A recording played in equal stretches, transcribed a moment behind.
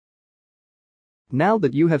Now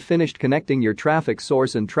that you have finished connecting your traffic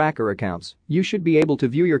source and tracker accounts, you should be able to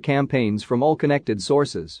view your campaigns from all connected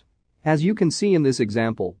sources. As you can see in this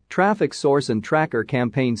example, traffic source and tracker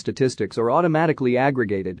campaign statistics are automatically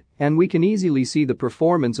aggregated, and we can easily see the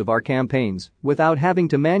performance of our campaigns without having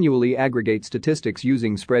to manually aggregate statistics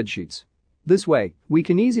using spreadsheets. This way, we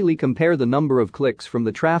can easily compare the number of clicks from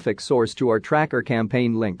the traffic source to our tracker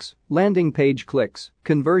campaign links, landing page clicks,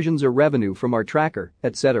 conversions or revenue from our tracker,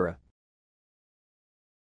 etc.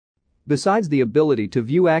 Besides the ability to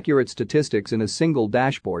view accurate statistics in a single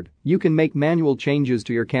dashboard, you can make manual changes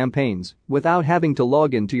to your campaigns without having to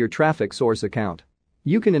log into your traffic source account.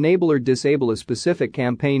 You can enable or disable a specific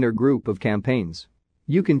campaign or group of campaigns.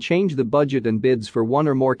 You can change the budget and bids for one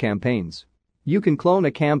or more campaigns. You can clone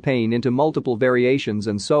a campaign into multiple variations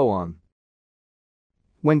and so on.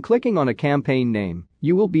 When clicking on a campaign name,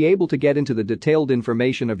 you will be able to get into the detailed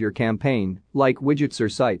information of your campaign, like widgets or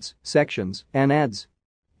sites, sections, and ads.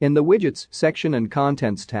 In the Widgets section and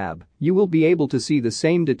Contents tab, you will be able to see the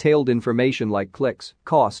same detailed information like clicks,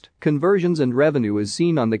 cost, conversions and revenue as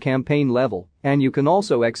seen on the campaign level, and you can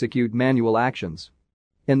also execute manual actions.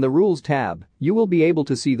 In the Rules tab, you will be able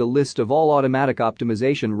to see the list of all automatic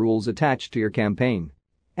optimization rules attached to your campaign.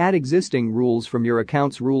 Add existing rules from your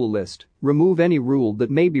account's rule list, remove any rule that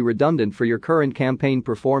may be redundant for your current campaign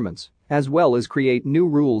performance, as well as create new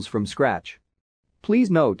rules from scratch.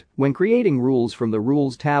 Please note, when creating rules from the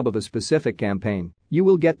Rules tab of a specific campaign, you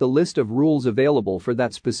will get the list of rules available for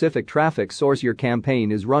that specific traffic source your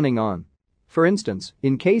campaign is running on. For instance,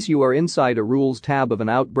 in case you are inside a Rules tab of an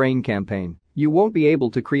Outbrain campaign, you won't be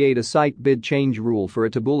able to create a site bid change rule for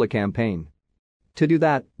a Taboola campaign. To do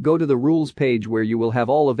that, go to the Rules page where you will have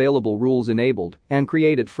all available rules enabled and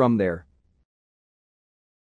create it from there.